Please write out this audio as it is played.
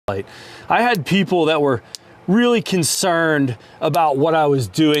light. I had people that were really concerned about what I was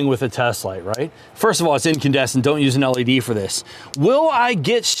doing with a test light, right? First of all, it's incandescent, don't use an LED for this. Will I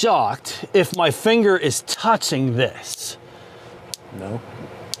get shocked if my finger is touching this? No.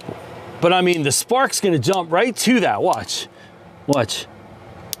 But I mean, the spark's gonna jump right to that, watch. Watch.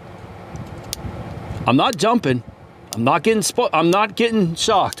 I'm not jumping, I'm not getting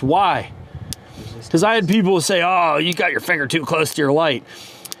shocked. Why? Because I had people say, oh, you got your finger too close to your light.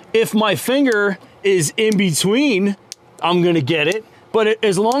 If my finger is in between, I'm gonna get it. But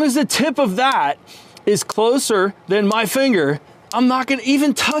as long as the tip of that is closer than my finger, I'm not gonna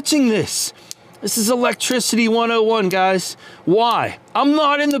even touching this. This is electricity 101, guys. Why? I'm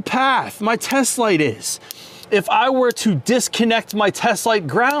not in the path, my test light is. If I were to disconnect my test light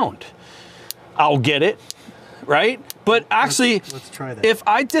ground, I'll get it, right? But actually, let's try that. If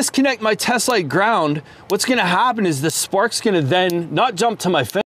I disconnect my test light ground, what's gonna happen is the spark's gonna then not jump to my finger,